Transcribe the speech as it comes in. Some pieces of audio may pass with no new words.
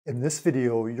In this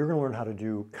video, you're going to learn how to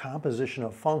do composition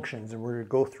of functions, and we're going to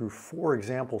go through 4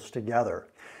 examples together.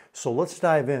 So let's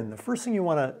dive in. The first thing you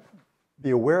want to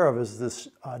be aware of is this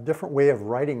different way of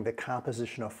writing the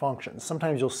composition of functions.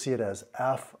 Sometimes you'll see it as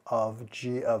f of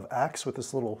g of x with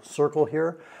this little circle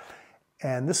here,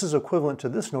 and this is equivalent to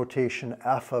this notation,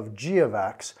 f of g of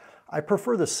x. I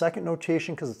prefer the second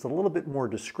notation because it's a little bit more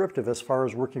descriptive as far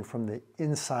as working from the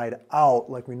inside out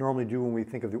like we normally do when we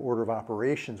think of the order of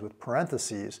operations with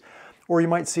parentheses. Or you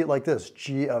might see it like this,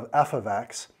 g of f of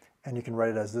x, and you can write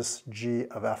it as this g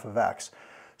of f of x.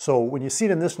 So when you see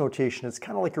it in this notation, it's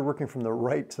kind of like you're working from the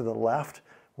right to the left,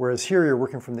 whereas here you're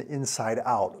working from the inside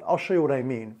out. I'll show you what I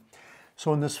mean.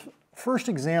 So in this first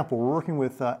example, we're working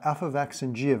with f of x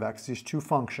and g of x, these two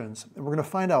functions, and we're going to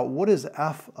find out what is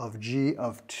f of g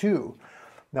of 2.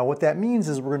 Now what that means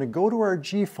is we're going to go to our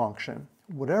g function,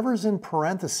 whatever's in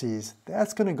parentheses,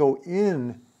 that's going to go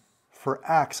in for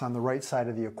x on the right side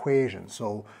of the equation.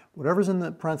 So whatever's in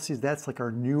the parentheses, that's like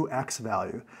our new x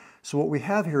value. So what we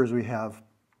have here is we have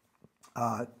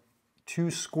 2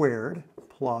 squared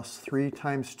plus 3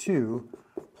 times 2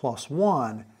 plus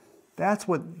 1. That's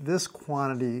what this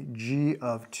quantity g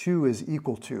of 2 is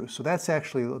equal to. So that's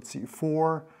actually, let's see,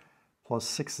 4 plus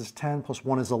 6 is 10 plus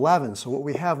 1 is 11. So what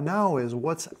we have now is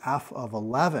what's f of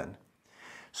 11?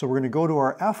 So we're going to go to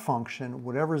our f function,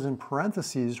 whatever's in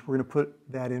parentheses, we're going to put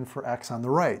that in for x on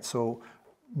the right. So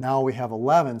now we have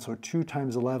 11, so 2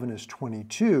 times 11 is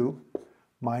 22,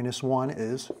 minus 1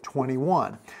 is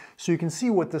 21. So you can see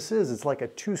what this is. It's like a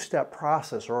two-step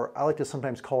process, or I like to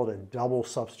sometimes call it a double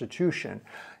substitution.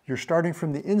 You're starting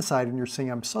from the inside and you're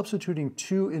saying, I'm substituting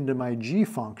 2 into my g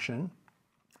function,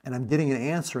 and I'm getting an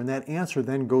answer, and that answer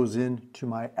then goes into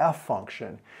my f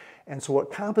function. And so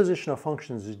what composition of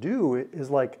functions do is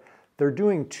like they're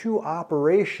doing 2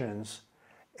 operations,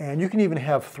 and you can even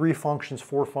have 3 functions,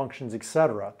 4 functions,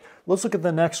 etc. Let's look at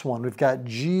the next one. We've got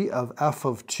g of f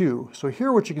of 2. So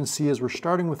here what you can see is we're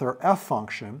starting with our f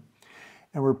function,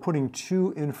 and we're putting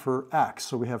 2 in for x.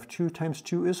 So we have 2 times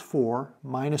 2 is 4,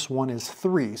 minus 1 is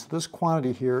 3. So this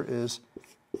quantity here is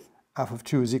f of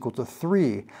 2 is equal to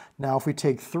 3. Now if we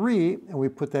take 3 and we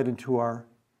put that into our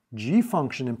g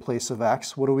function in place of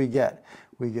x, what do we get?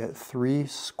 We get 3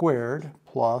 squared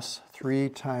plus 3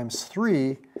 times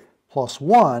 3 plus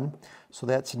 1. So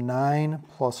that's 9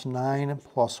 plus 9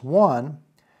 plus 1,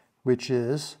 which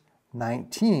is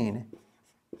 19.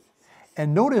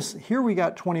 And notice here we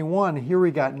got 21, here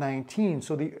we got 19.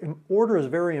 So the order is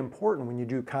very important when you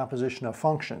do composition of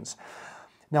functions.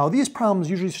 Now these problems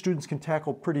usually students can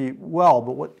tackle pretty well,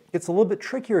 but what gets a little bit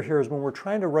trickier here is when we're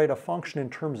trying to write a function in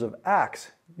terms of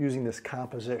x using this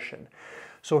composition.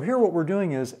 So here what we're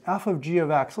doing is f of g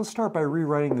of x. Let's start by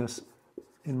rewriting this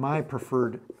in my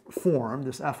preferred form,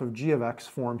 this f of g of x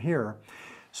form here.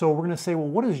 So we're going to say, well,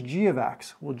 what is g of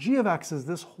x? Well, g of x is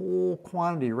this whole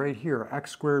quantity right here,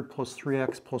 x squared plus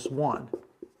 3x plus 1.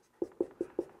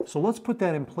 So let's put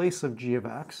that in place of g of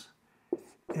x.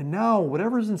 And now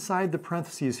whatever's inside the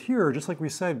parentheses here, just like we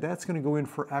said, that's going to go in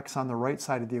for x on the right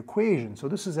side of the equation. So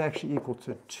this is actually equal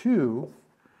to 2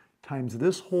 times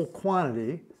this whole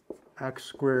quantity, x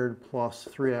squared plus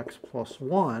 3x plus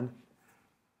 1,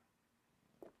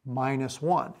 minus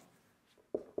 1.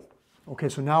 Okay,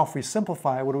 so now if we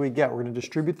simplify, what do we get? We're going to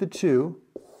distribute the 2.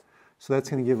 So that's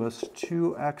going to give us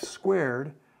 2x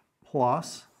squared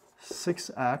plus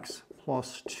 6x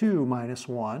plus 2 minus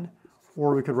 1.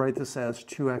 Or we could write this as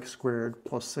 2x squared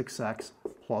plus 6x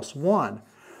plus 1.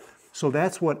 So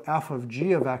that's what f of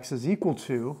g of x is equal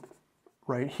to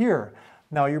right here.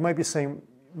 Now you might be saying,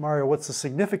 Mario, what's the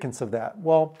significance of that?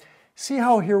 Well, see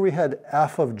how here we had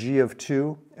f of g of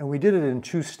 2, and we did it in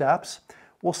 2 steps?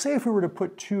 Well, say if we were to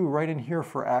put 2 right in here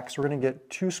for x, we're going to get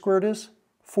 2 squared is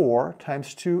 4,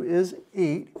 times 2 is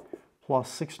 8, plus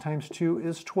 6 times 2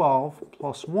 is 12,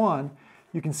 plus 1.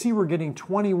 You can see we're getting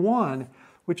 21,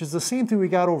 which is the same thing we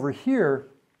got over here.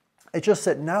 It's just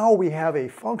that now we have a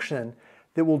function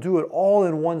that will do it all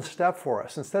in one step for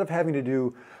us. Instead of having to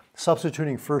do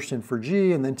substituting first in for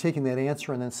g, and then taking that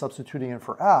answer and then substituting in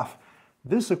for f,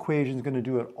 this equation is going to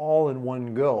do it all in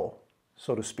one go,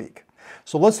 so to speak.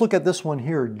 So let's look at this one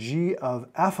here, g of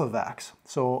f of x.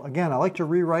 So again, I like to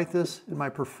rewrite this in my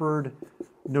preferred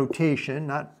notation.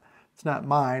 It's not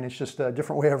mine, it's just a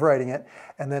different way of writing it.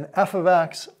 And then f of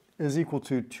x is equal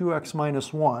to 2x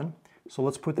minus 1. So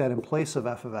let's put that in place of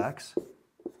f of x.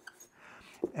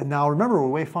 And now remember, the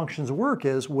way functions work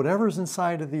is whatever's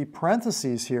inside of the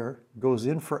parentheses here goes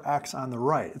in for x on the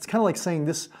right. It's kind of like saying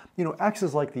this, x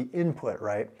is like the input,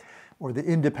 right? Or the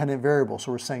independent variable.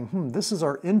 So we're saying, this is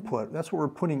our input. That's what we're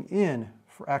putting in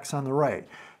for x on the right.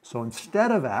 So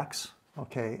instead of x,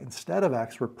 okay, instead of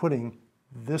x, we're putting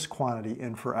this quantity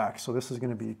in for x. So this is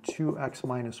going to be 2x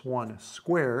minus 1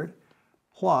 squared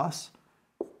plus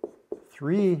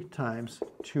 3 times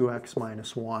 2x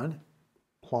minus 1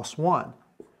 plus 1.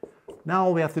 Now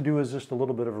all we have to do is just a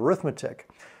little bit of arithmetic.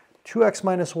 2x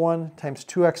minus 1 times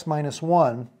 2x minus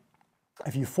 1,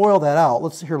 if you FOIL that out,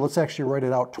 let's actually write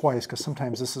it out twice because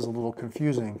sometimes this is a little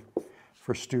confusing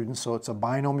for students. So it's a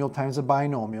binomial times a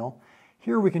binomial.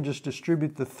 Here we can just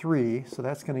distribute the 3, so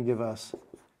that's going to give us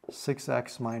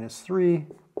 6x minus 3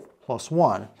 plus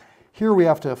 1. Here we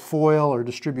have to FOIL or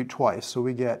distribute twice, so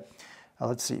we get,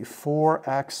 let's see,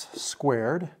 4x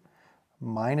squared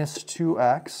minus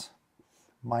 2x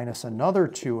minus another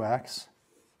 2x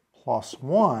plus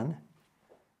 1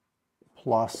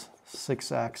 plus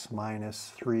 6x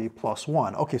minus 3 plus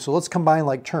 1. Okay, so let's combine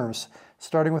like terms.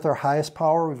 Starting with our highest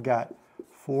power, we've got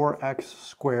 4x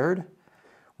squared.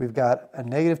 We've got a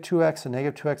negative 2x, a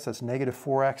negative 2x, that's negative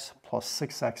 4x, plus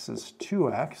 6x is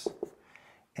 2x.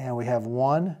 And we have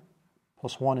 1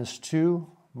 plus 1 is 2,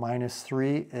 minus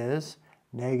 3 is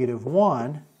negative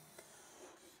 1.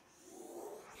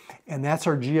 And that's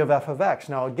our g of f of x.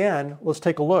 Now again, let's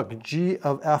take a look. G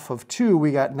of f of 2,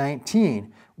 we got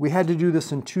 19. We had to do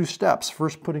this in 2 steps.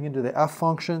 First putting into the f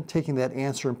function, taking that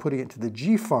answer and putting it to the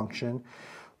g function.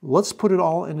 Let's put it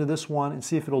all into this one and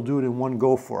see if it'll do it in one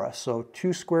go for us. So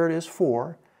 2 squared is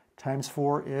 4, times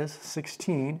 4 is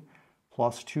 16,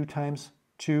 plus 2 times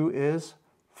 2 is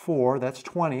 4, that's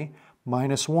 20,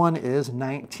 minus 1 is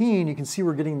 19. You can see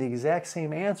we're getting the exact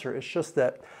same answer. It's just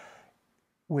that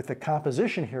with the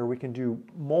composition here, we can do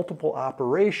multiple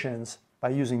operations by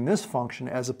using this function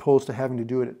as opposed to having to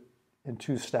do it in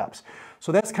 2 steps.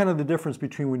 So that's kind of the difference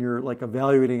between when you're like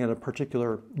evaluating at a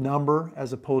particular number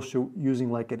as opposed to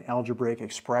using like an algebraic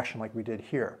expression like we did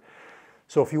here.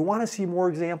 So if you want to see more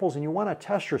examples and you want to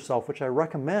test yourself, which I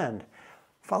recommend,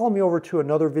 follow me over to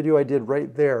another video I did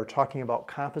right there talking about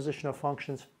composition of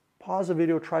functions. Pause the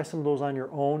video, try some of those on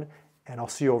your own, and I'll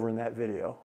see you over in that video.